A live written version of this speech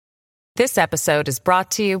This episode is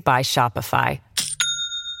brought to you by Shopify.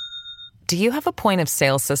 Do you have a point of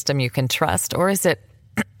sale system you can trust, or is it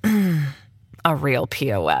a real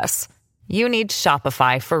POS? You need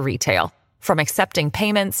Shopify for retail. From accepting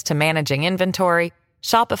payments to managing inventory,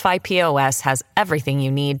 Shopify POS has everything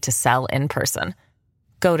you need to sell in person.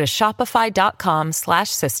 Go to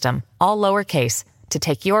shopify.com/system, all lowercase, to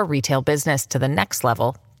take your retail business to the next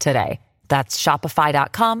level today. That's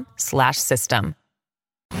shopify.com/system.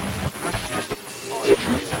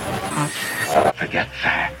 Forget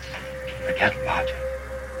facts. Forget logic.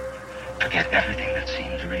 Forget everything that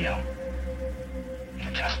seems real.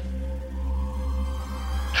 Just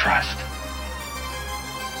trust.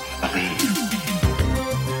 Believe.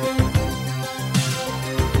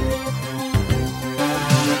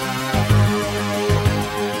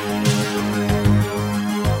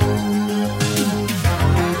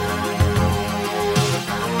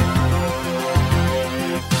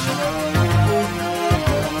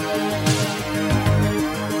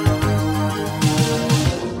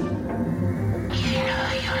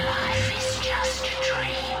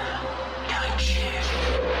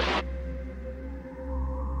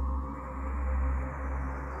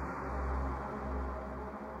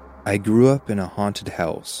 I grew up in a haunted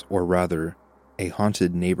house, or rather, a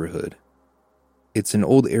haunted neighborhood. It's an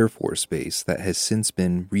old Air Force base that has since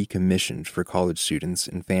been recommissioned for college students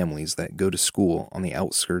and families that go to school on the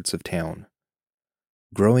outskirts of town.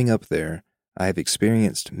 Growing up there, I have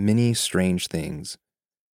experienced many strange things,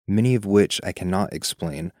 many of which I cannot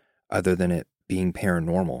explain other than it being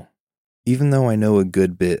paranormal. Even though I know a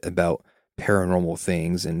good bit about paranormal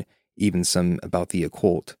things and even some about the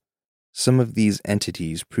occult, some of these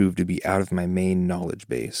entities prove to be out of my main knowledge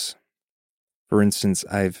base. For instance,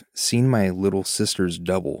 I've seen my little sister's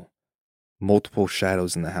double, multiple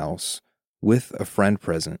shadows in the house, with a friend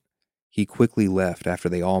present. He quickly left after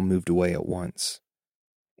they all moved away at once.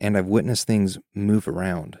 And I've witnessed things move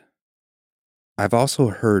around. I've also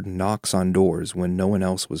heard knocks on doors when no one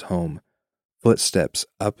else was home, footsteps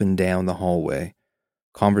up and down the hallway,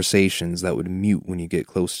 conversations that would mute when you get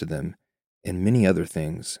close to them, and many other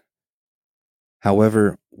things.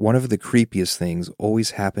 However, one of the creepiest things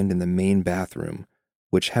always happened in the main bathroom,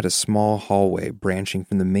 which had a small hallway branching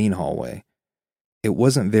from the main hallway. It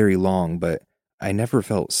wasn't very long, but I never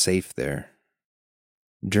felt safe there.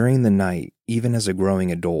 During the night, even as a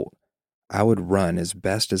growing adult, I would run as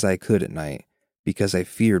best as I could at night because I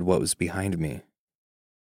feared what was behind me.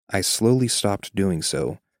 I slowly stopped doing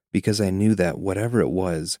so because I knew that whatever it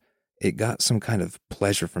was, it got some kind of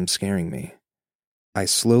pleasure from scaring me. I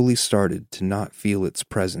slowly started to not feel its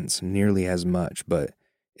presence nearly as much, but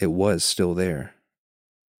it was still there.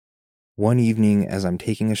 One evening, as I'm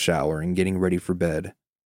taking a shower and getting ready for bed,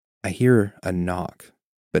 I hear a knock,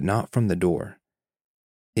 but not from the door.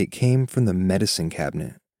 It came from the medicine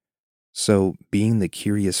cabinet. So, being the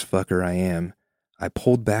curious fucker I am, I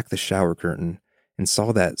pulled back the shower curtain and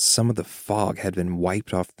saw that some of the fog had been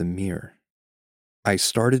wiped off the mirror. I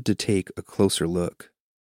started to take a closer look,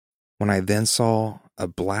 when I then saw a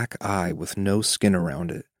black eye with no skin around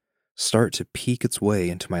it start to peek its way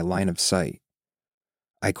into my line of sight.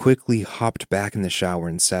 I quickly hopped back in the shower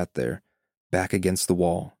and sat there, back against the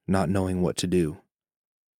wall, not knowing what to do.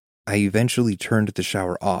 I eventually turned the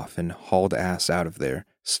shower off and hauled ass out of there,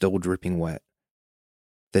 still dripping wet.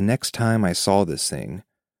 The next time I saw this thing,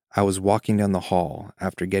 I was walking down the hall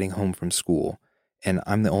after getting home from school, and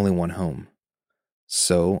I'm the only one home.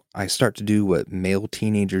 So I start to do what male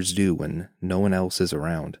teenagers do when no one else is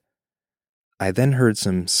around. I then heard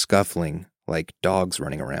some scuffling, like dogs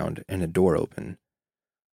running around, and a door open.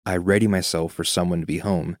 I ready myself for someone to be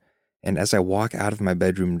home, and as I walk out of my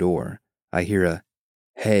bedroom door, I hear a,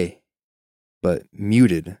 "Hey," but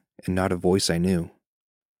muted and not a voice I knew.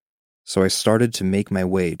 So I started to make my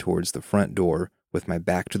way towards the front door with my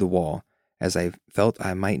back to the wall, as I felt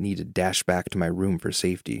I might need to dash back to my room for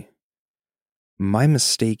safety. My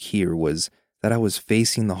mistake here was that I was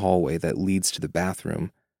facing the hallway that leads to the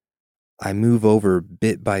bathroom. I move over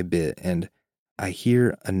bit by bit, and I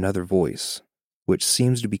hear another voice, which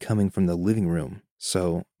seems to be coming from the living room,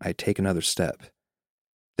 so I take another step.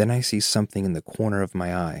 Then I see something in the corner of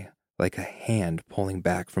my eye, like a hand pulling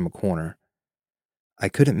back from a corner. I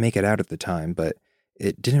couldn't make it out at the time, but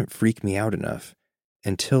it didn't freak me out enough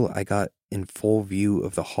until I got in full view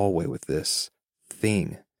of the hallway with this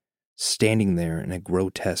thing standing there in a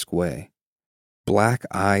grotesque way. Black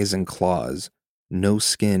eyes and claws, no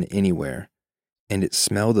skin anywhere, and it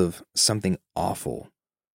smelled of something awful,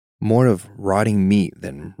 more of rotting meat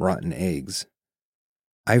than rotten eggs.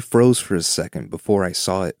 I froze for a second before I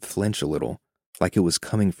saw it flinch a little, like it was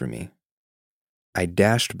coming for me. I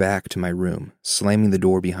dashed back to my room, slamming the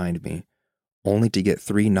door behind me, only to get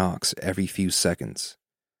 3 knocks every few seconds.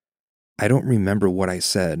 I don't remember what I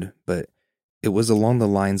said, but it was along the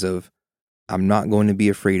lines of, "I'm not going to be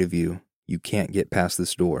afraid of you. You can't get past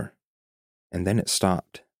this door." And then it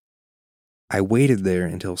stopped. I waited there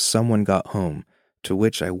until someone got home, to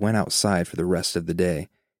which I went outside for the rest of the day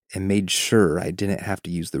and made sure I didn't have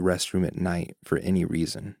to use the restroom at night for any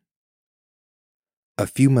reason. A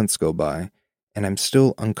few months go by, and I'm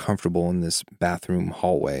still uncomfortable in this bathroom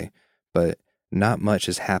hallway, but not much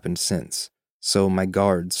has happened since, so my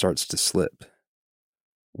guard starts to slip.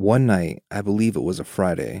 One night, I believe it was a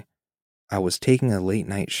Friday, I was taking a late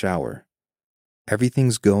night shower.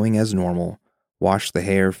 Everything's going as normal, wash the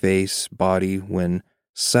hair, face, body, when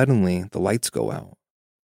suddenly the lights go out.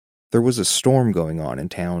 There was a storm going on in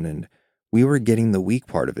town, and we were getting the weak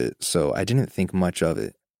part of it, so I didn't think much of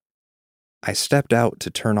it. I stepped out to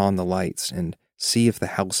turn on the lights and see if the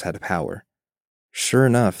house had power. Sure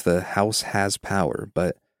enough, the house has power,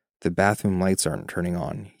 but the bathroom lights aren't turning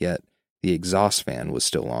on, yet the exhaust fan was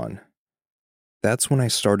still on. That's when I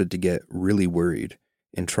started to get really worried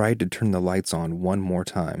and tried to turn the lights on one more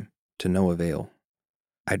time, to no avail.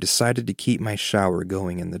 I decided to keep my shower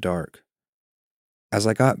going in the dark. As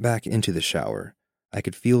I got back into the shower, I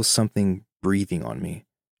could feel something breathing on me,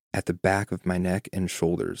 at the back of my neck and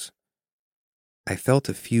shoulders. I felt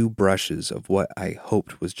a few brushes of what I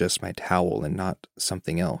hoped was just my towel and not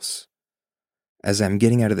something else. As I'm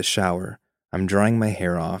getting out of the shower, I'm drying my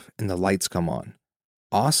hair off and the lights come on.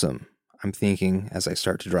 Awesome, I'm thinking as I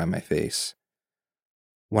start to dry my face.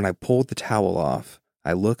 When I pulled the towel off,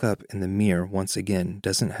 I look up and the mirror once again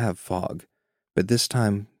doesn't have fog, but this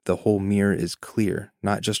time the whole mirror is clear,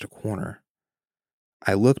 not just a corner.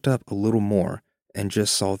 I looked up a little more and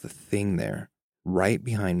just saw the thing there, right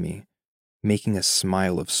behind me, making a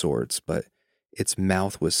smile of sorts, but its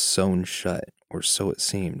mouth was sewn shut, or so it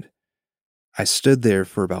seemed. I stood there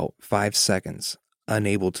for about 5 seconds,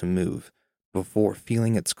 unable to move, before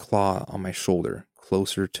feeling its claw on my shoulder,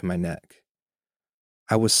 closer to my neck.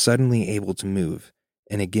 I was suddenly able to move,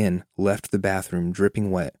 and again left the bathroom dripping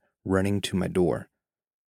wet, running to my door.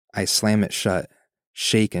 I slam it shut,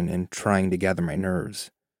 shaken and trying to gather my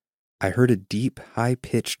nerves. I heard a deep,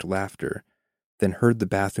 high-pitched laughter, then heard the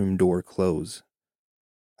bathroom door close.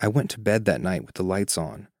 I went to bed that night with the lights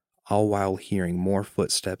on, all while hearing more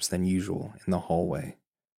footsteps than usual in the hallway.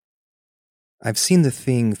 I've seen the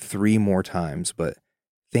thing 3 more times, but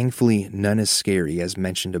thankfully none as scary as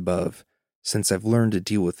mentioned above, since I've learned to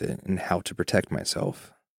deal with it and how to protect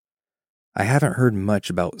myself. I haven't heard much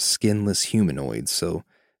about skinless humanoids, so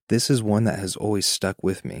this is one that has always stuck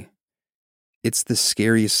with me. It's the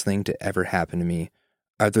scariest thing to ever happen to me,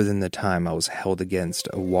 other than the time I was held against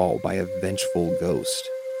a wall by a vengeful ghost.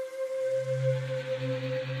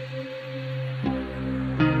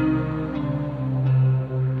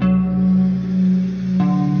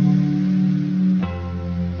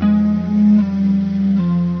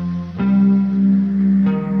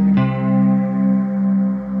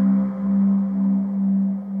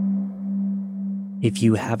 If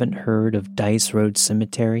you haven't heard of Dice Road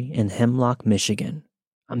Cemetery in Hemlock, Michigan,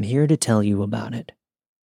 I'm here to tell you about it.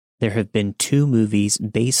 There have been 2 movies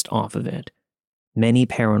based off of it, many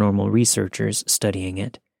paranormal researchers studying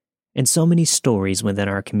it, and so many stories within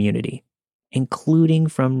our community, including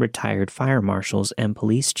from retired fire marshals and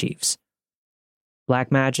police chiefs.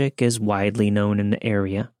 Black magic is widely known in the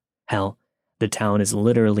area. Hell, the town is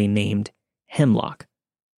literally named Hemlock.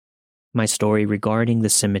 My story regarding the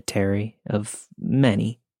cemetery, of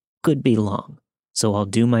many, could be long, so I'll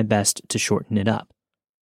do my best to shorten it up.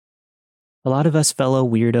 A lot of us fellow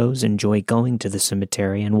weirdos enjoy going to the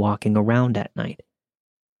cemetery and walking around at night,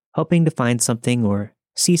 hoping to find something or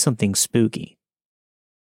see something spooky.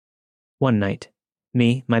 One night,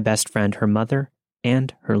 me, my best friend, her mother,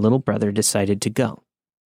 and her little brother decided to go.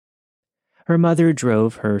 Her mother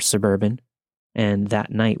drove her Suburban, and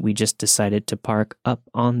that night we just decided to park up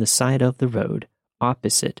on the side of the road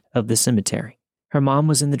opposite of the cemetery. Her mom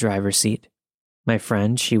was in the driver's seat. My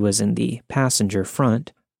friend, she was in the passenger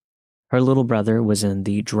front. Her little brother was in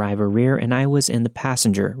the driver rear, and I was in the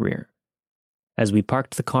passenger rear. As we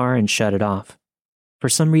parked the car and shut it off, for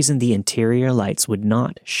some reason the interior lights would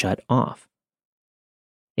not shut off.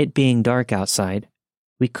 It being dark outside,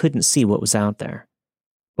 we couldn't see what was out there,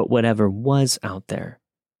 but whatever was out there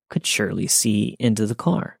could surely see into the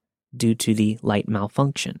car due to the light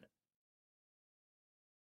malfunction.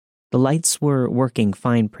 The lights were working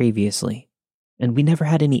fine previously, and we never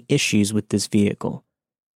had any issues with this vehicle.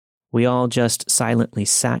 We all just silently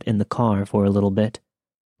sat in the car for a little bit,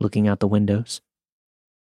 looking out the windows.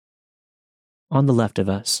 On the left of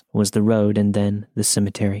us was the road and then the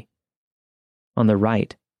cemetery. On the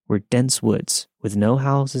right were dense woods with no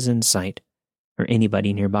houses in sight or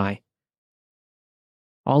anybody nearby.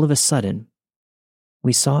 All of a sudden,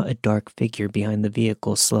 we saw a dark figure behind the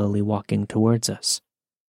vehicle slowly walking towards us.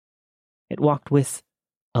 It walked with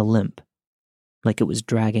a limp, like it was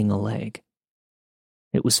dragging a leg.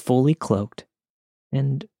 It was fully cloaked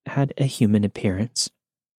and had a human appearance.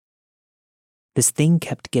 This thing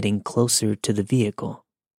kept getting closer to the vehicle.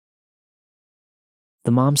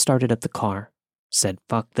 The mom started up the car, said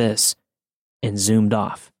 "fuck this," and zoomed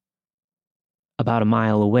off. About a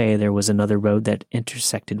mile away, there was another road that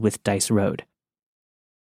intersected with Dice Road.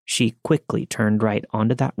 She quickly turned right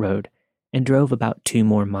onto that road and drove about 2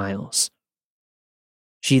 more miles.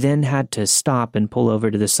 She then had to stop and pull over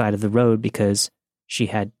to the side of the road because she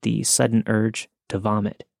had the sudden urge to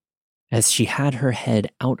vomit. As she had her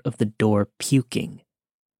head out of the door puking,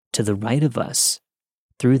 to the right of us,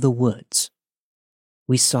 through the woods,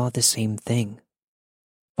 we saw the same thing,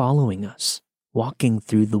 following us, walking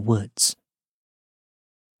through the woods.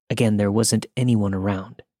 Again, there wasn't anyone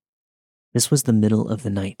around. This was the middle of the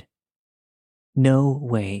night. No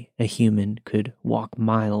way a human could walk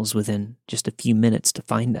miles within just a few minutes to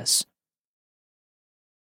find us.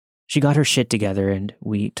 She got her shit together and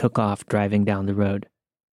we took off driving down the road.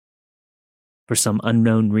 For some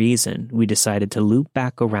unknown reason, we decided to loop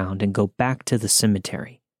back around and go back to the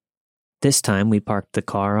cemetery. This time we parked the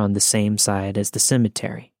car on the same side as the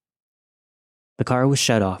cemetery. The car was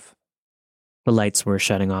shut off. The lights were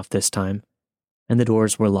shutting off this time, and the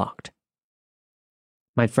doors were locked.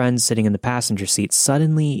 My friend sitting in the passenger seat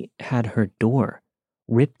suddenly had her door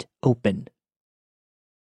ripped open.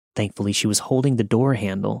 Thankfully, she was holding the door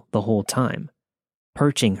handle the whole time,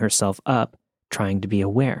 perching herself up, trying to be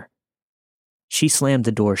aware. She slammed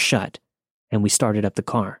the door shut, and we started up the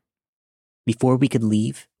car. Before we could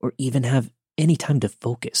leave or even have any time to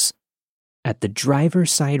focus, at the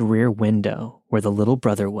driver's side rear window where the little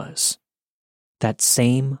brother was, that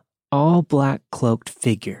same all-black cloaked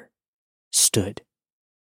figure stood.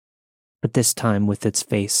 But this time with its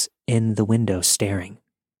face in the window staring.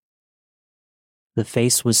 The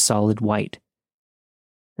face was solid white.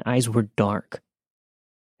 The eyes were dark.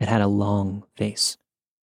 It had a long face.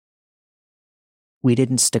 We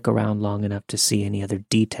didn't stick around long enough to see any other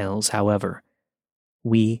details, however.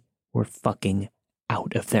 We were fucking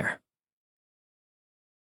out of there.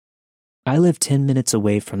 I lived 10 minutes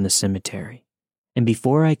away from the cemetery, and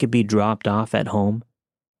before I could be dropped off at home,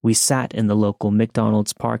 we sat in the local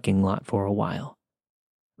McDonald's parking lot for a while.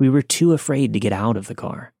 We were too afraid to get out of the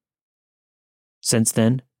car. Since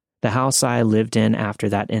then, the house I lived in after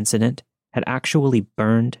that incident had actually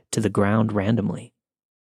burned to the ground randomly.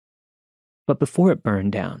 But before it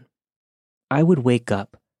burned down, I would wake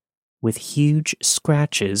up with huge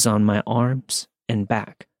scratches on my arms and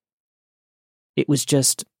back. It was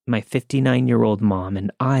just my 59-year-old mom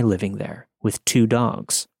and I living there with 2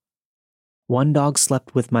 dogs. One dog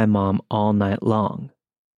slept with my mom all night long.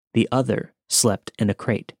 The other slept in a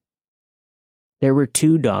crate. There were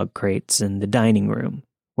 2 dog crates in the dining room,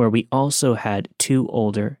 where we also had 2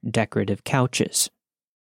 older decorative couches.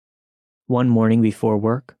 One morning before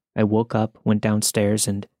work, I woke up, went downstairs,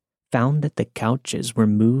 and found that the couches were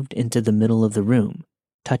moved into the middle of the room,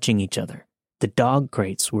 touching each other. The dog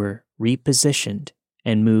crates were repositioned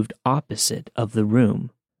and moved opposite of the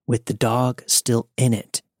room, with the dog still in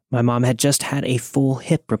it. My mom had just had a full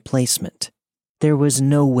hip replacement. There was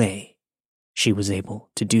no way she was able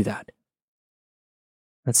to do that.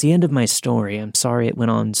 That's the end of my story. I'm sorry it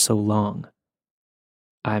went on so long.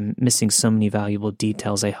 I'm missing so many valuable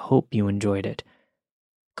details. I hope you enjoyed it.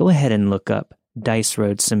 Go ahead and look up Dice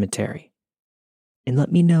Road Cemetery and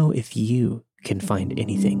let me know if you can find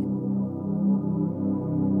anything.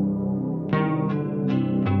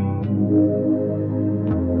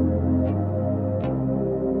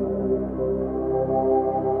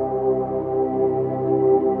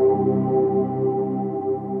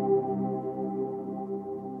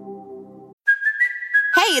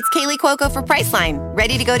 Hey, it's Kaylee Cuoco for Priceline.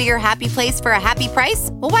 Ready to go to your happy place for a happy price?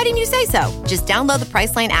 Well, why didn't you say so? Just download the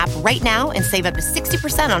Priceline app right now and save up to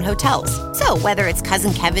 60% on hotels. So whether it's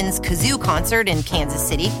Cousin Kevin's Kazoo Concert in Kansas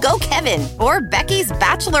City, go Kevin, or Becky's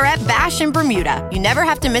Bachelorette Bash in Bermuda, you never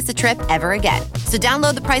have to miss a trip ever again. So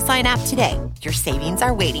download the Priceline app today. Your savings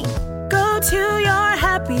are waiting. Go to your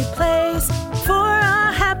happy place for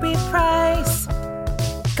a happy price.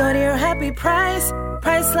 Go to your happy price,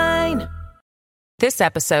 Priceline. This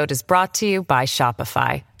episode is brought to you by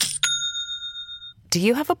Shopify. Do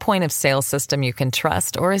you have a point of sale system you can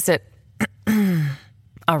trust, or is it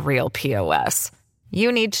a real POS?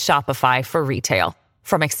 you need Shopify for retail.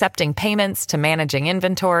 From accepting payments to managing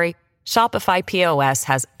inventory, Shopify POS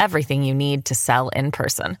has everything you need to sell in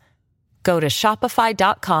person. Go to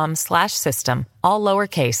shopify.com/system, all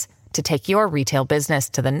lowercase, to take your retail business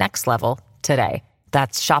to the next level today.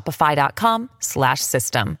 That's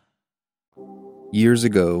shopify.com/system. Years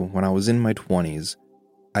ago, when I was in my 20s,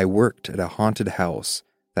 I worked at a haunted house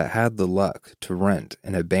that had the luck to rent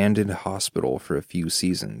an abandoned hospital for a few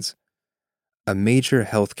seasons. A major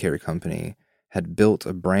healthcare company had built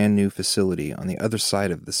a brand new facility on the other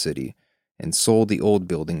side of the city and sold the old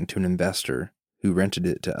building to an investor who rented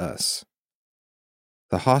it to us.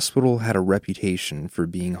 The hospital had a reputation for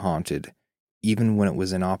being haunted, even when it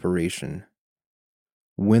was in operation.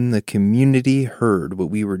 When the community heard what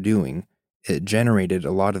we were doing, it generated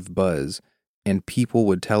a lot of buzz, and people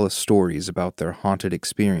would tell us stories about their haunted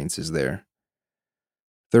experiences there.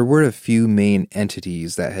 There were a few main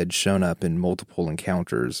entities that had shown up in multiple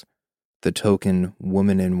encounters. The token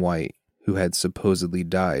woman in white who had supposedly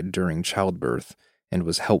died during childbirth and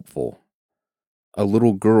was helpful, a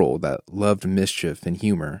little girl that loved mischief and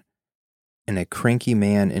humor, and a cranky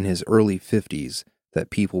man in his early 50s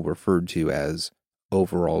that people referred to as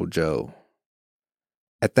Overall Joe.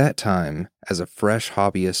 At that time, as a fresh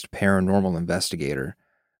hobbyist paranormal investigator,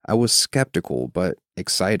 I was skeptical but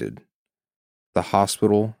excited. The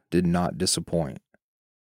hospital did not disappoint.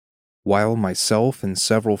 While myself and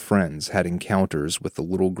several friends had encounters with the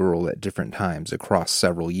little girl at different times across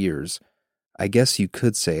several years, I guess you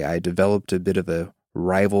could say I developed a bit of a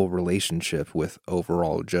rival relationship with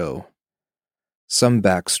Overall Joe. Some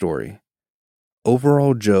backstory.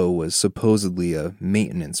 Overall Joe was supposedly a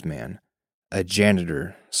maintenance man, a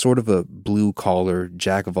janitor, sort of a blue-collar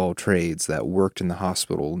jack-of-all-trades that worked in the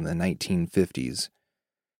hospital in the 1950s.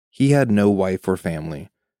 He had no wife or family,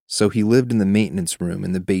 so he lived in the maintenance room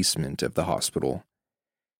in the basement of the hospital.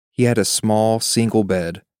 He had a small, single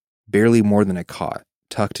bed, barely more than a cot,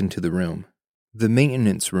 tucked into the room. The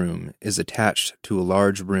maintenance room is attached to a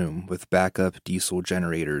large room with backup diesel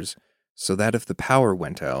generators, so that if the power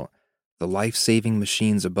went out, the life-saving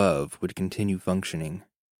machines above would continue functioning.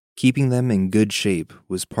 Keeping them in good shape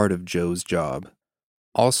was part of Joe's job.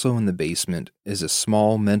 Also in the basement is a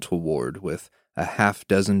small mental ward with a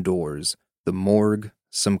half-dozen doors, the morgue,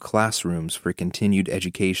 some classrooms for continued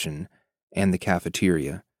education, and the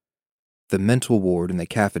cafeteria. The mental ward and the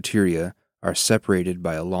cafeteria are separated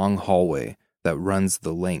by a long hallway that runs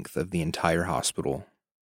the length of the entire hospital.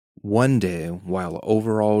 One day, while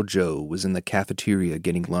Overall Joe was in the cafeteria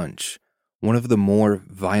getting lunch, one of the more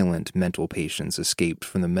violent mental patients escaped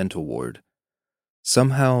from the mental ward.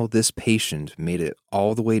 Somehow, this patient made it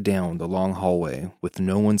all the way down the long hallway with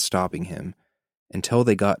no one stopping him until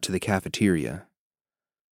they got to the cafeteria.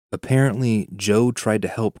 Apparently, Joe tried to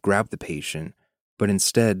help grab the patient, but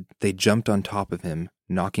instead they jumped on top of him,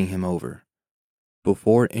 knocking him over.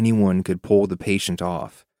 Before anyone could pull the patient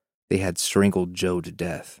off, they had strangled Joe to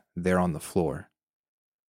death there on the floor.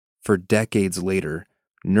 For decades later,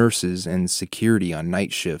 nurses and security on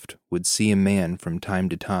night shift would see a man from time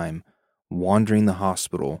to time wandering the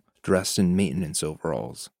hospital dressed in maintenance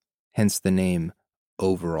overalls, hence the name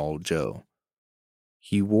Overall Joe.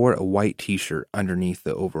 He wore a white t-shirt underneath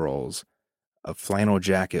the overalls, a flannel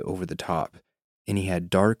jacket over the top, and he had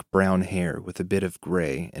dark brown hair with a bit of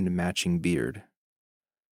gray and a matching beard.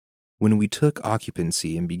 When we took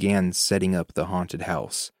occupancy and began setting up the haunted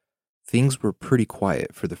house, things were pretty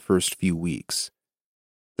quiet for the first few weeks.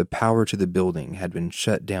 The power to the building had been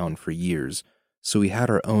shut down for years, so we had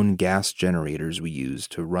our own gas generators we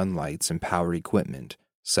used to run lights and power equipment,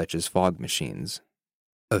 such as fog machines.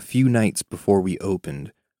 A few nights before we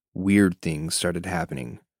opened, weird things started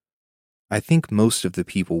happening. I think most of the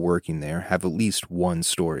people working there have at least one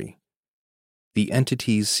story. The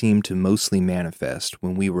entities seemed to mostly manifest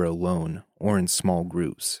when we were alone or in small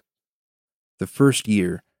groups. The first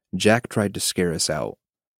year, Jack tried to scare us out.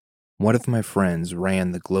 One of my friends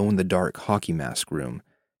ran the glow-in-the-dark hockey mask room,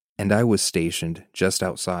 and I was stationed just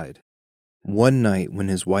outside. One night when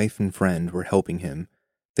his wife and friend were helping him,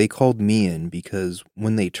 they called me in because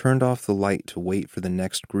when they turned off the light to wait for the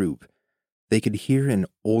next group, they could hear an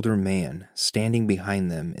older man standing behind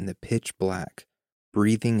them in the pitch black,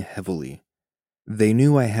 breathing heavily. They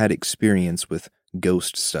knew I had experience with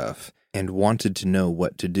ghost stuff and wanted to know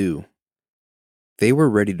what to do. They were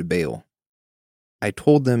ready to bail. I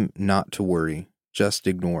told them not to worry, just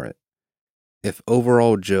ignore it. If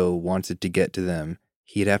Overall Joe wanted to get to them,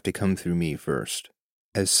 he'd have to come through me first.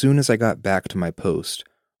 As soon as I got back to my post,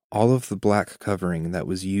 all of the black covering that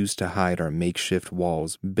was used to hide our makeshift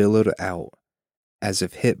walls billowed out, as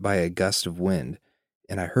if hit by a gust of wind,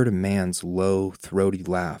 and I heard a man's low, throaty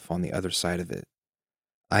laugh on the other side of it.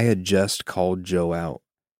 I had just called Joe out,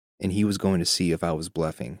 and he was going to see if I was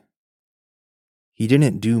bluffing. He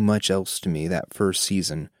didn't do much else to me that first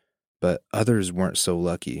season, but others weren't so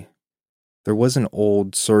lucky. There was an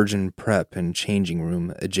old surgeon prep and changing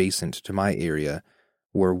room adjacent to my area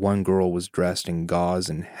where one girl was dressed in gauze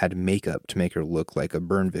and had makeup to make her look like a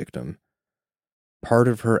burn victim. Part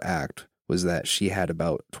of her act was that she had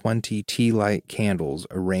about 20 tea light candles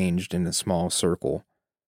arranged in a small circle.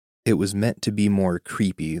 It was meant to be more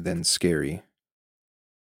creepy than scary.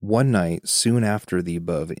 One night, soon after the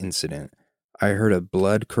above incident, I heard a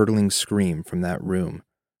blood-curdling scream from that room,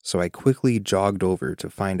 so I quickly jogged over to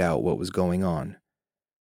find out what was going on.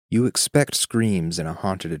 You expect screams in a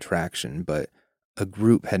haunted attraction, but a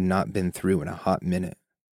group had not been through in a hot minute.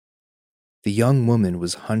 The young woman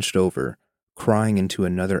was hunched over, crying into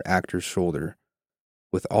another actor's shoulder.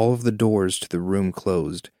 With all of the doors to the room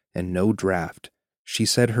closed and no draft, she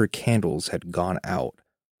said her candles had gone out,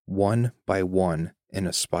 one by one, in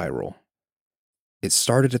a spiral. It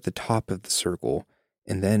started at the top of the circle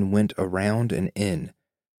and then went around and in,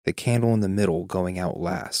 the candle in the middle going out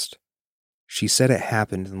last. She said it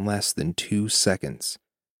happened in less than 2 seconds,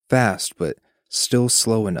 fast but still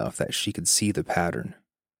slow enough that she could see the pattern.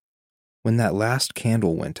 When that last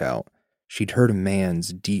candle went out, she'd heard a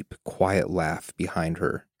man's deep, quiet laugh behind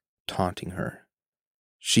her, taunting her.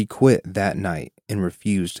 She quit that night and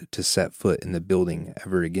refused to set foot in the building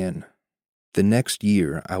ever again. The next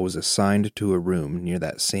year, I was assigned to a room near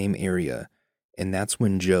that same area, and that's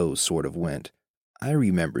when Joe sort of went, "I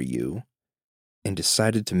remember you," and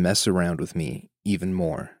decided to mess around with me even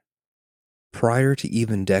more. Prior to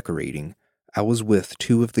even decorating, I was with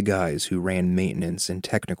 2 of the guys who ran maintenance and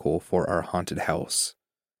technical for our haunted house.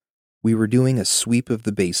 We were doing a sweep of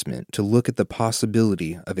the basement to look at the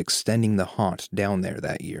possibility of extending the haunt down there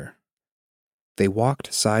that year. They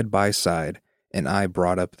walked side by side, and I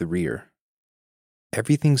brought up the rear.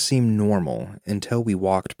 Everything seemed normal until we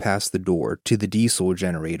walked past the door to the diesel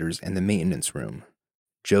generators and the maintenance room,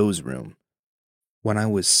 Joe's room, when I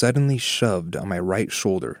was suddenly shoved on my right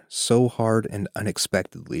shoulder so hard and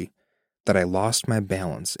unexpectedly that I lost my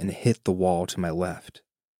balance and hit the wall to my left.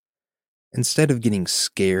 Instead of getting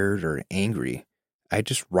scared or angry, I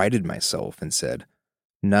just righted myself and said,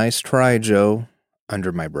 "Nice try, Joe,"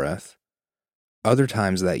 under my breath. Other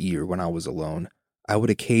times that year when I was alone, I would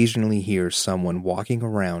occasionally hear someone walking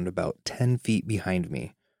around about 10 feet behind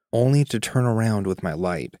me, only to turn around with my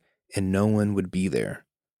light and no one would be there.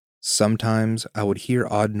 Sometimes I would hear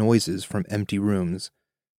odd noises from empty rooms,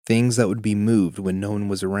 things that would be moved when no one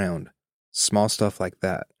was around, small stuff like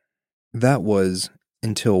that. That was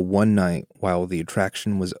until one night while the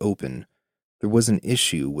attraction was open, there was an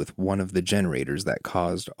issue with one of the generators that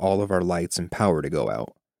caused all of our lights and power to go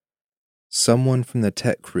out. Someone from the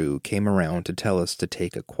tech crew came around to tell us to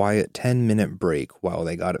take a quiet 10-minute break while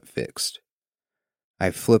they got it fixed.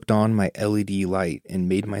 I flipped on my LED light and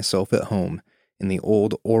made myself at home in the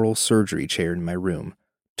old oral surgery chair in my room,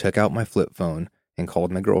 took out my flip phone, and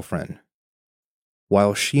called my girlfriend.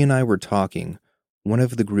 While she and I were talking, one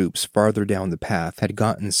of the groups farther down the path had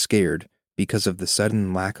gotten scared because of the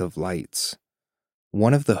sudden lack of lights.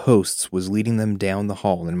 One of the hosts was leading them down the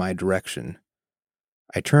hall in my direction.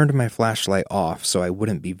 I turned my flashlight off so I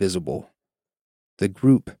wouldn't be visible. The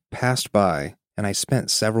group passed by, and I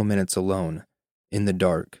spent several minutes alone, in the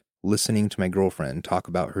dark, listening to my girlfriend talk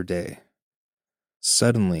about her day.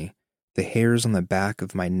 Suddenly, the hairs on the back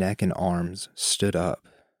of my neck and arms stood up.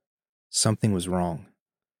 Something was wrong.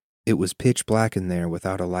 It was pitch black in there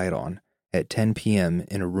without a light on, at 10 p.m.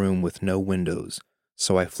 in a room with no windows,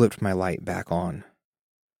 so I flipped my light back on.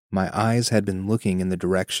 My eyes had been looking in the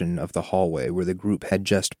direction of the hallway where the group had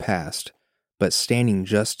just passed, but standing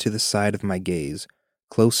just to the side of my gaze,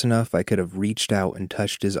 close enough I could have reached out and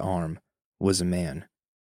touched his arm, was a man.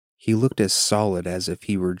 He looked as solid as if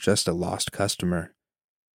he were just a lost customer.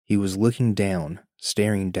 He was looking down,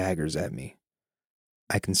 staring daggers at me.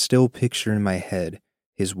 I can still picture in my head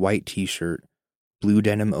his white t-shirt, blue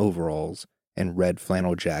denim overalls, and red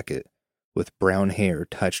flannel jacket, with brown hair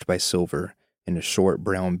touched by silver, and a short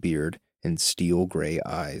brown beard and steel gray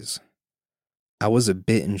eyes. I was a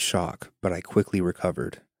bit in shock, but I quickly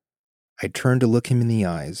recovered. I turned to look him in the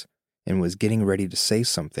eyes and was getting ready to say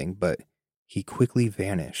something, but he quickly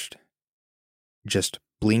vanished. Just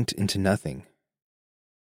blinked into nothing.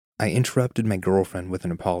 I interrupted my girlfriend with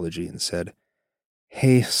an apology and said,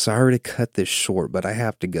 "Hey, sorry to cut this short, but I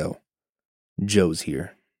have to go. Joe's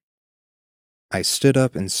here." I stood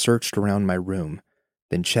up and searched around my room,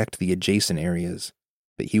 then checked the adjacent areas,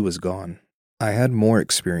 but he was gone. I had more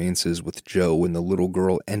experiences with Joe and the little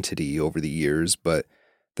girl entity over the years, but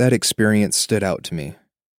that experience stood out to me.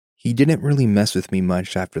 He didn't really mess with me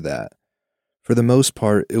much after that. For the most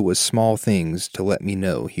part, it was small things to let me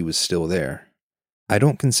know he was still there. I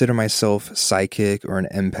don't consider myself psychic or an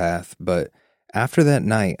empath, but after that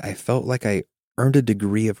night, I felt like I earned a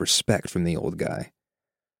degree of respect from the old guy.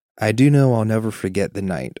 I do know I'll never forget the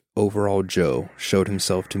night Overall Joe showed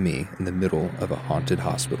himself to me in the middle of a haunted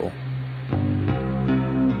hospital.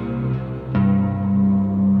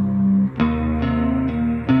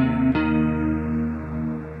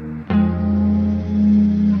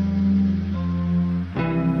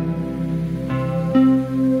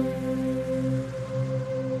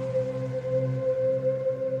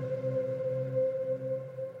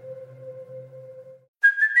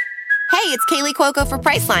 Hey, it's Kaylee Cuoco for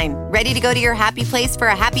Priceline. Ready to go to your happy place for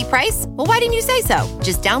a happy price? Well, why didn't you say so?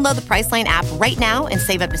 Just download the Priceline app right now and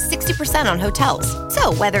save up to 60% on hotels.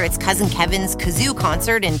 So whether it's Cousin Kevin's Kazoo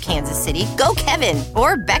Concert in Kansas City, go Kevin,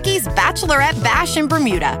 or Becky's Bachelorette Bash in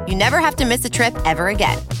Bermuda, you never have to miss a trip ever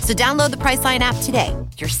again. So download the Priceline app today.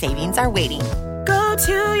 Your savings are waiting. Go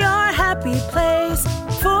to your happy place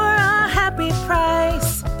for a happy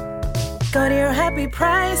price. Go to your happy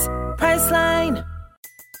price, Priceline.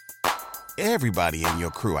 Everybody in your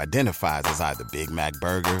crew identifies as either Big Mac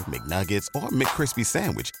Burger, McNuggets, or McCrispy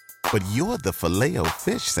Sandwich. But you're the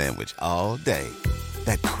Filet-O-Fish Sandwich all day.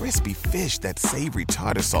 That crispy fish, that savory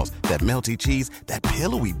tartar sauce, that melty cheese, that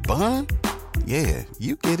pillowy bun. Yeah,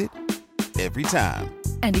 you get it. Every time.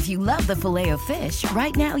 And if you love the Filet-O-Fish,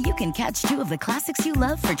 right now you can catch two of the classics you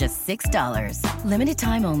love for just $6. Limited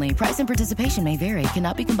time only. Price and participation may vary.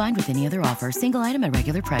 Cannot be combined with any other offer. Single item at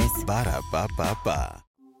regular price. Ba-da-ba-ba-ba.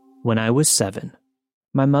 When I was 7,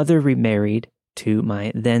 my mother remarried to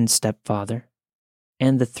my then stepfather,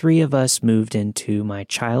 and the three of us moved into my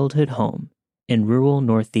childhood home in rural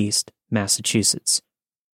Northeast Massachusetts.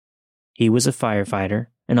 He was a firefighter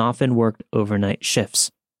and often worked overnight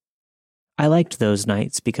shifts. I liked those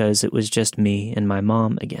nights because it was just me and my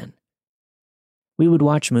mom again. We would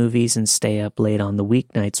watch movies and stay up late on the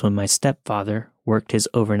weeknights when my stepfather worked his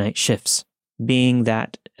overnight shifts. Being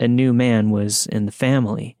that a new man was in the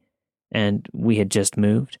family, and we had just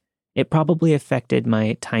moved, it probably affected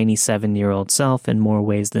my tiny 7-year-old self in more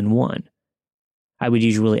ways than one. I would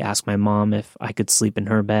usually ask my mom if I could sleep in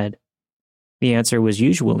her bed. The answer was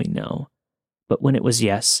usually no, but when it was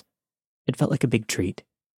yes, it felt like a big treat.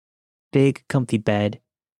 Big, comfy bed,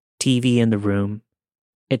 TV in the room,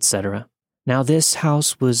 etc. Now this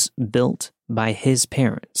house was built by his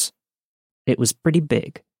parents. It was pretty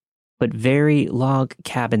big, but very log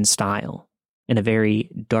cabin style, in a very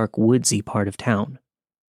dark woodsy part of town,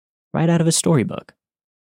 right out of a storybook.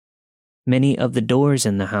 Many of the doors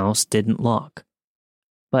in the house didn't lock,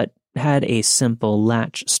 but had a simple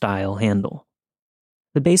latch-style handle.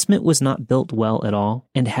 The basement was not built well at all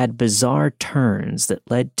and had bizarre turns that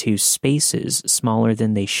led to spaces smaller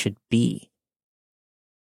than they should be.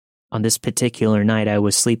 On this particular night, I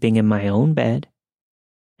was sleeping in my own bed,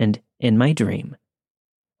 and in my dream,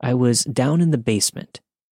 I was down in the basement,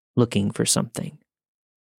 looking for something.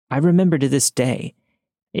 I remember to this day,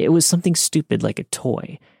 it was something stupid like a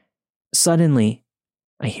toy. Suddenly,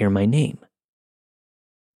 I hear my name.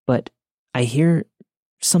 But I hear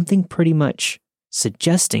something pretty much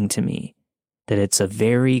suggesting to me that it's a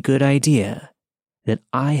very good idea that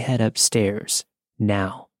I head upstairs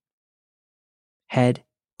now. Head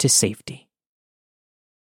to safety.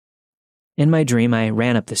 In my dream, I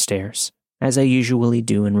ran up the stairs, as I usually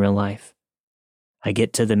do in real life. I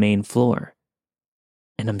get to the main floor,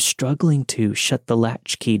 and I'm struggling to shut the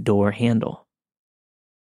latchkey door handle.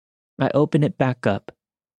 I open it back up,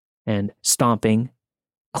 and stomping,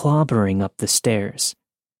 clobbering up the stairs,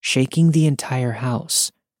 shaking the entire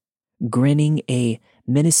house, grinning a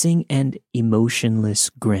menacing and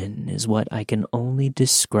emotionless grin is what I can only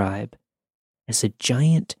describe as a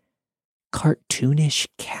giant, cartoonish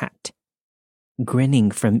cat,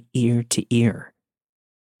 grinning from ear to ear.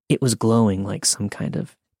 It was glowing like some kind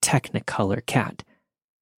of Technicolor cat.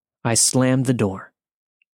 I slammed the door,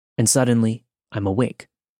 and suddenly I'm awake.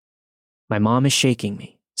 My mom is shaking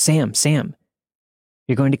me. Sam,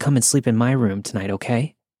 you're going to come and sleep in my room tonight,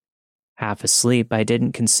 okay? Half asleep, I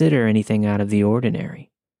didn't consider anything out of the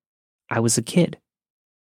ordinary. I was a kid.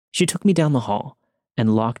 She took me down the hall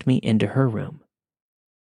and locked me into her room.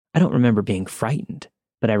 I don't remember being frightened,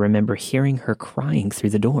 but I remember hearing her crying through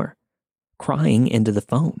the door. Crying into the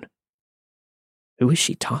phone. Who is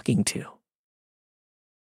she talking to?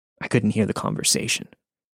 I couldn't hear the conversation.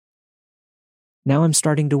 Now I'm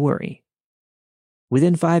starting to worry.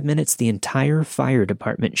 Within 5 minutes, the entire fire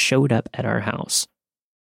department showed up at our house.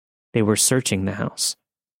 They were searching the house.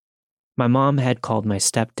 My mom had called my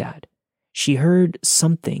stepdad. She heard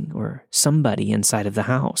something or somebody inside of the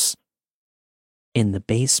house. In the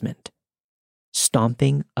basement,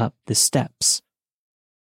 stomping up the steps.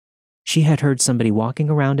 She had heard somebody walking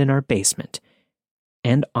around in our basement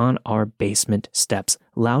and on our basement steps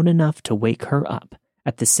loud enough to wake her up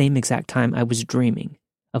at the same exact time I was dreaming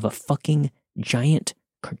of a fucking giant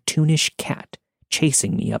cartoonish cat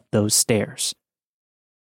chasing me up those stairs.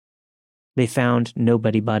 They found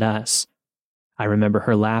nobody but us. I remember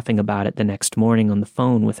her laughing about it the next morning on the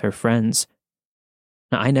phone with her friends.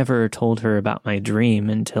 Now, I never told her about my dream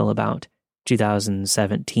until about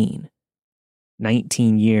 2017.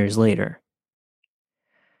 19 years later.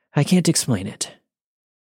 I can't explain it,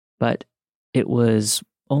 but it was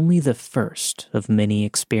only the first of many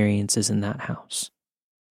experiences in that house.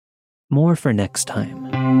 More for next time.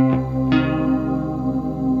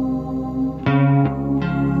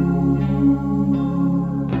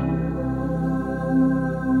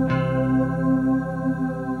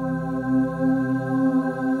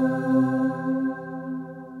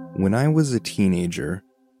 When I was a teenager,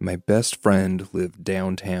 my best friend lived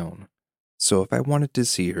downtown, so if I wanted to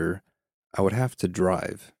see her, I would have to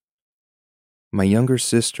drive. My younger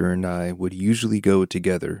sister and I would usually go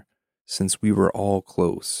together, since we were all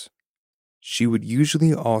close. She would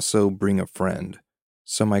usually also bring a friend,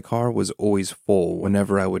 so my car was always full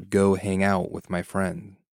whenever I would go hang out with my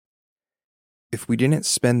friend. If we didn't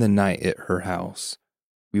spend the night at her house,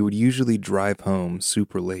 we would usually drive home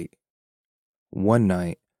super late. One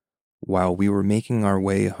night, while we were making our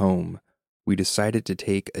way home, we decided to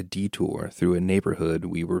take a detour through a neighborhood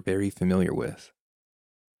we were very familiar with.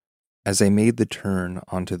 As I made the turn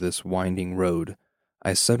onto this winding road,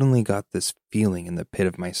 I suddenly got this feeling in the pit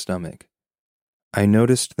of my stomach. I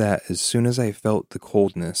noticed that as soon as I felt the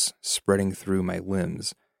coldness spreading through my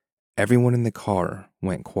limbs, everyone in the car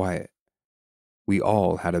went quiet. We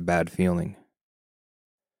all had a bad feeling.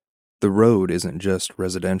 The road isn't just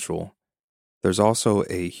residential. There's also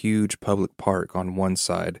a huge public park on one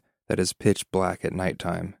side that is pitch black at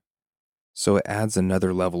nighttime, so it adds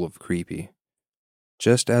another level of creepy.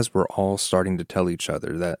 Just as we're all starting to tell each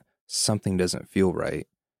other that something doesn't feel right,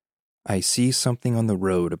 I see something on the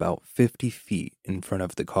road about 50 feet in front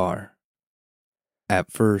of the car.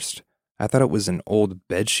 At first, I thought it was an old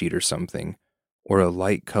bedsheet or something, or a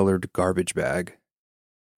light-colored garbage bag.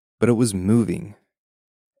 But it was moving.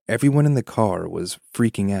 Everyone in the car was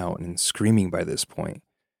freaking out and screaming by this point,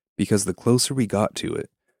 because the closer we got to it,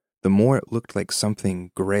 the more it looked like something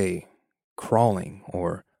gray, crawling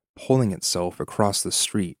or pulling itself across the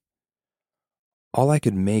street. All I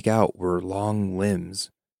could make out were long limbs.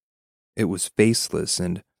 It was faceless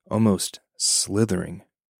and almost slithering.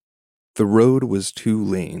 The road was 2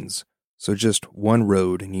 lanes, so just one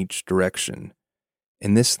road in each direction,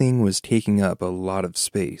 and this thing was taking up a lot of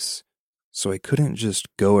space, so I couldn't just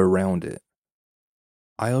go around it.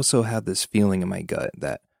 I also had this feeling in my gut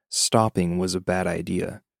that stopping was a bad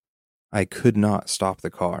idea. I could not stop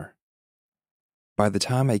the car. By the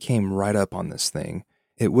time I came right up on this thing,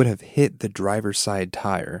 it would have hit the driver's side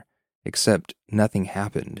tire, except nothing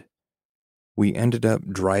happened. We ended up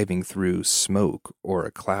driving through smoke or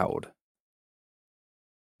a cloud.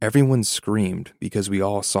 Everyone screamed because we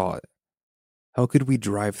all saw it. How could we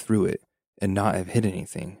drive through it and not have hit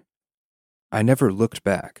anything? I never looked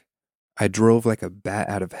back. I drove like a bat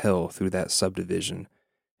out of hell through that subdivision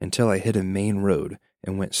until I hit a main road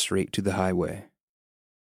and went straight to the highway.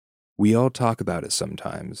 We all talk about it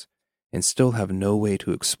sometimes and still have no way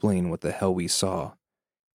to explain what the hell we saw,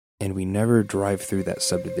 and we never drive through that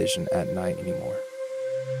subdivision at night anymore.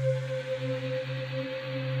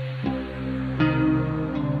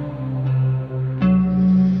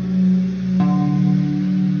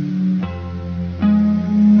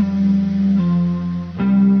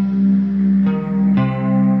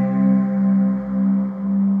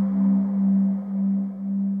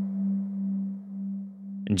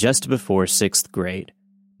 Just before 6th grade,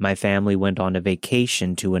 my family went on a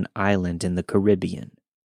vacation to an island in the Caribbean.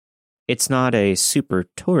 It's not a super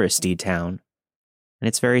touristy town, and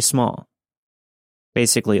it's very small.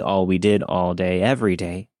 Basically, all we did all day, every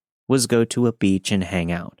day, was go to a beach and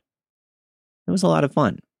hang out. It was a lot of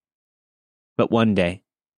fun. But one day,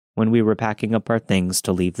 when we were packing up our things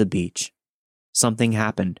to leave the beach, something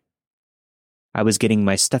happened. I was getting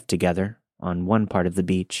my stuff together on one part of the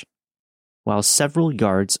beach, while several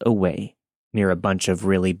yards away, near a bunch of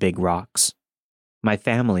really big rocks, my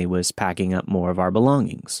family was packing up more of our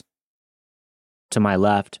belongings. To my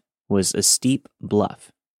left was a steep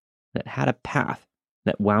bluff that had a path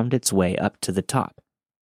that wound its way up to the top.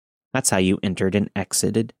 That's how you entered and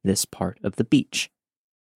exited this part of the beach.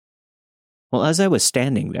 Well, as I was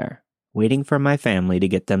standing there, waiting for my family to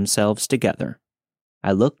get themselves together,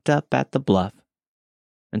 I looked up at the bluff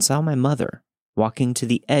and saw my mother walking to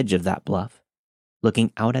the edge of that bluff,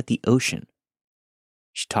 looking out at the ocean.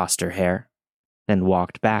 She tossed her hair, then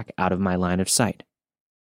walked back out of my line of sight.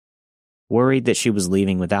 Worried that she was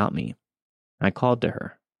leaving without me, I called to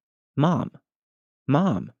her, "Mom,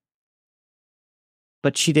 Mom."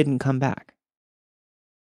 But she didn't come back.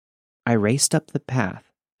 I raced up the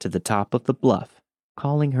path to the top of the bluff,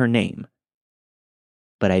 calling her name,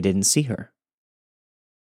 but I didn't see her.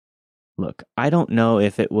 Look, I don't know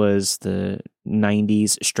if it was the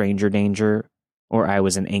 90s stranger danger or I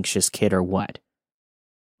was an anxious kid or what,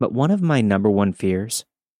 but one of my number one fears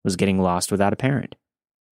was getting lost without a parent.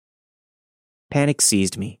 Panic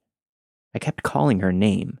seized me. I kept calling her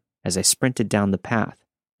name as I sprinted down the path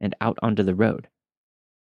and out onto the road.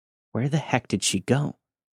 Where the heck did she go?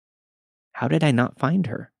 How did I not find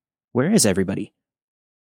her? Where is everybody?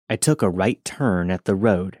 I took a right turn at the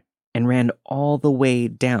road and ran all the way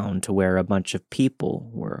down to where a bunch of people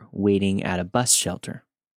were waiting at a bus shelter.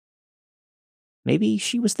 Maybe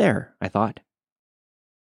she was there, I thought.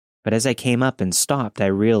 But as I came up and stopped, I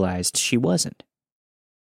realized she wasn't.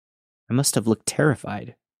 I must have looked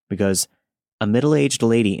terrified because a middle-aged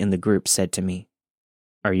lady in the group said to me,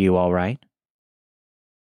 "Are you all right?"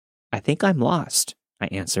 "I think I'm lost," I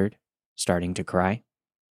answered, starting to cry.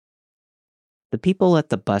 The people at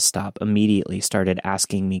the bus stop immediately started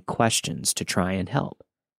asking me questions to try and help.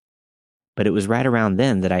 But it was right around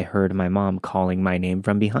then that I heard my mom calling my name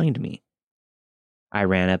from behind me. I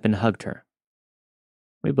ran up and hugged her.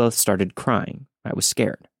 We both started crying. I was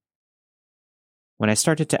scared. When I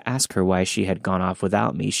started to ask her why she had gone off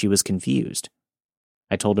without me, she was confused.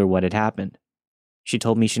 I told her what had happened. She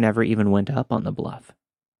told me she never even went up on the bluff.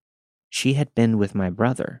 She had been with my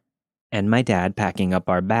brother and my dad packing up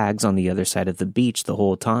our bags on the other side of the beach the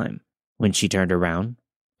whole time. When she turned around,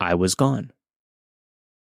 I was gone.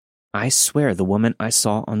 I swear the woman I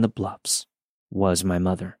saw on the bluffs was my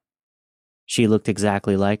mother. She looked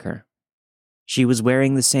exactly like her. She was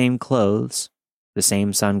wearing the same clothes, the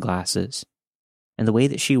same sunglasses, and the way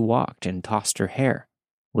that she walked and tossed her hair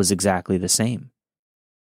was exactly the same.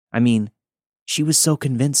 I mean, she was so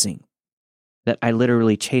convincing that I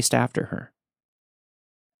literally chased after her.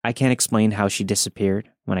 I can't explain how she disappeared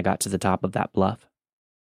when I got to the top of that bluff.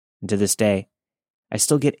 And to this day, I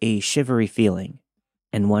still get a shivery feeling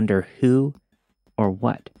and wonder who or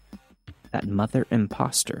what that mother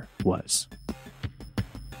imposter was.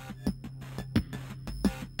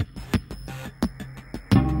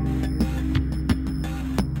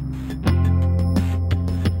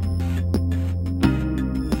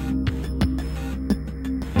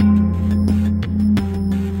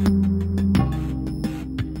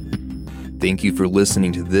 Thank you for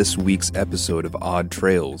listening to this week's episode of Odd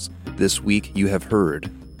Trails. This week you have heard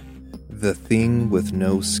The Thing with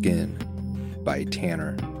No Skin by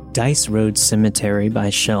Tanner, Dice Road Cemetery by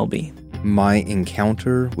Shelby, My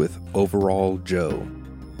Encounter with Overall Joe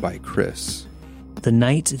by Chris, The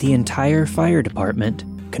Night the Entire Fire Department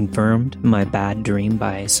Confirmed My Bad Dream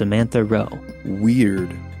by Samantha Rowe,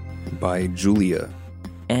 Weird by Julia,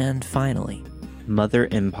 and finally, Mother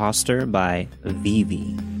Imposter by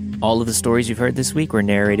Vivi. All of the stories you've heard this week were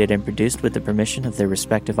narrated and produced with the permission of their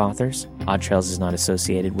respective authors. Odd Trails is not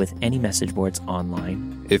associated with any message boards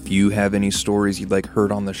online. If you have any stories you'd like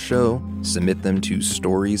heard on the show, submit them to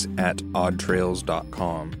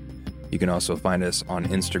stories@oddtrails.com. You can also find us on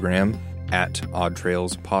Instagram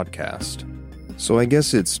 @oddtrailspodcast. So I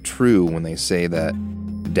guess it's true when they say that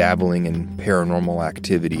dabbling in paranormal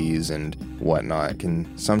activities and whatnot can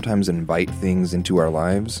sometimes invite things into our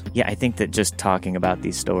lives. Yeah, I think that just talking about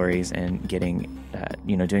these stories and getting,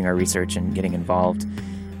 doing our research and getting involved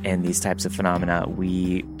in these types of phenomena,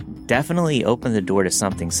 we definitely open the door to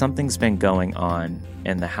something. Something's been going on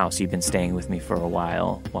in the house. You've been staying with me for a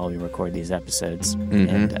while we record these episodes.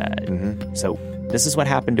 So this is what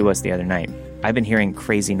happened to us the other night. I've been hearing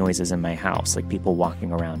crazy noises in my house, like people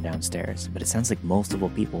walking around downstairs, but it sounds like multiple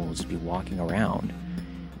people will just be walking around.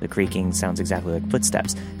 The creaking sounds exactly like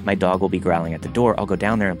footsteps. My dog will be growling at the door. I'll go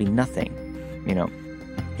down there and it'll be nothing.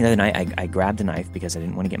 The other night I grabbed a knife because I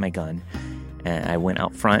didn't want to get my gun, and I went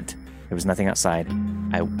out front. There was nothing outside.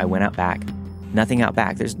 I went out back. Nothing out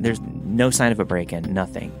back. There's no sign of a break-in.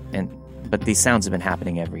 Nothing. But these sounds have been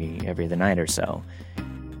happening every other night or so.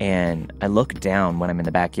 And I look down when I'm in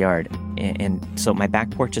the backyard, and so my back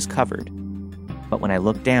porch is covered. But when I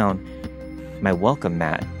look down, my welcome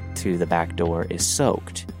mat to the back door is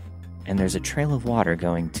soaked. and there's a trail of water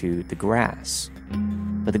going to the grass.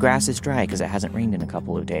 But the grass is dry because it hasn't rained in a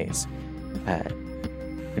couple of days.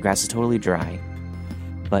 The grass is totally dry,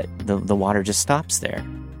 but the water just stops there.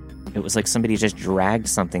 It was like somebody just dragged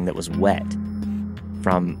something that was wet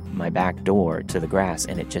from my back door to the grass,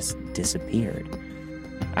 and it just disappeared.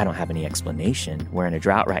 I don't have any explanation. We're in a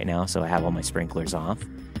drought right now, so I have all my sprinklers off.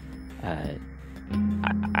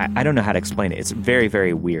 I don't know how to explain it. It's very,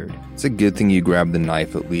 very weird. It's a good thing you grabbed the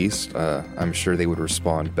knife at least. I'm sure they would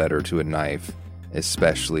respond better to a knife,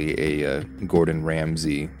 especially a Gordon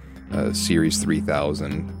Ramsay Series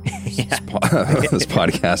 3000. This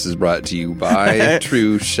podcast is brought to you by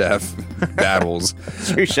True Chef Battles.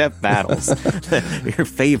 True Chef Battles. Your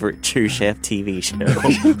favorite True Chef TV show.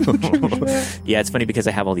 Yeah, it's funny because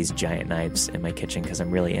I have all these giant knives in my kitchen because I'm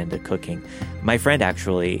really into cooking. My friend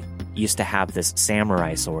actually used to have this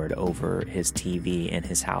samurai sword over his TV in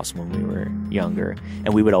his house when we were younger,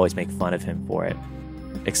 and we would always make fun of him for it.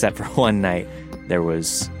 Except for one night, there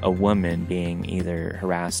was a woman being either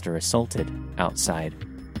harassed or assaulted outside,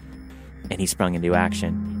 and he sprung into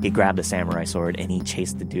action. He grabbed the samurai sword and he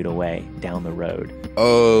chased the dude away down the road.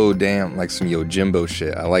 Oh, damn. Like some Yojimbo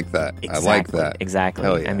shit. I like that. Exactly, I like that. Exactly.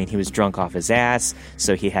 Hell yeah. I mean, he was drunk off his ass,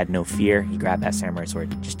 so he had no fear. He grabbed that samurai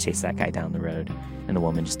sword and just chased that guy down the road, and the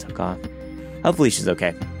woman just took off. Hopefully she's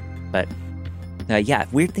okay. But, yeah,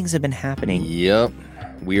 weird things have been happening. Yep.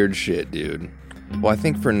 Weird shit, dude. Well, I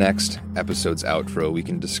think for next episode's outro, we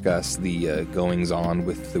can discuss the goings-on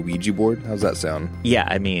with the Ouija board. How's that sound? Yeah,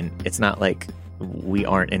 I mean, it's not like we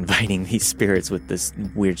aren't inviting these spirits with this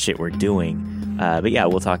weird shit we're doing. But yeah,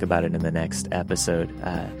 we'll talk about it in the next episode.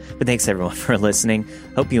 But thanks, everyone, for listening.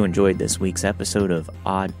 Hope you enjoyed this week's episode of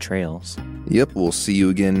Odd Trails. Yep, we'll see you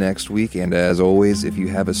again next week. And as always, if you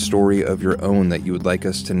have a story of your own that you would like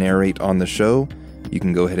us to narrate on the show, you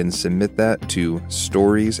can go ahead and submit that to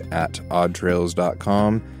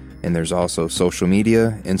stories@oddtrails.com. And there's also social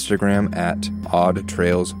media, Instagram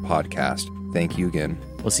 @oddtrailspodcast. Thank you again.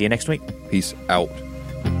 We'll see you next week. Peace out.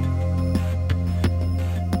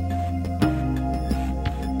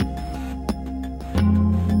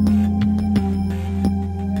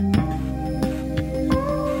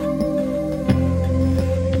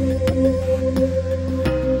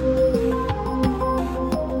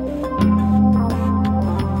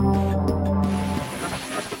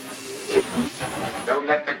 Don't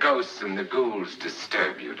let the ghosts and the ghouls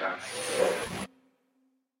disturb you, darling.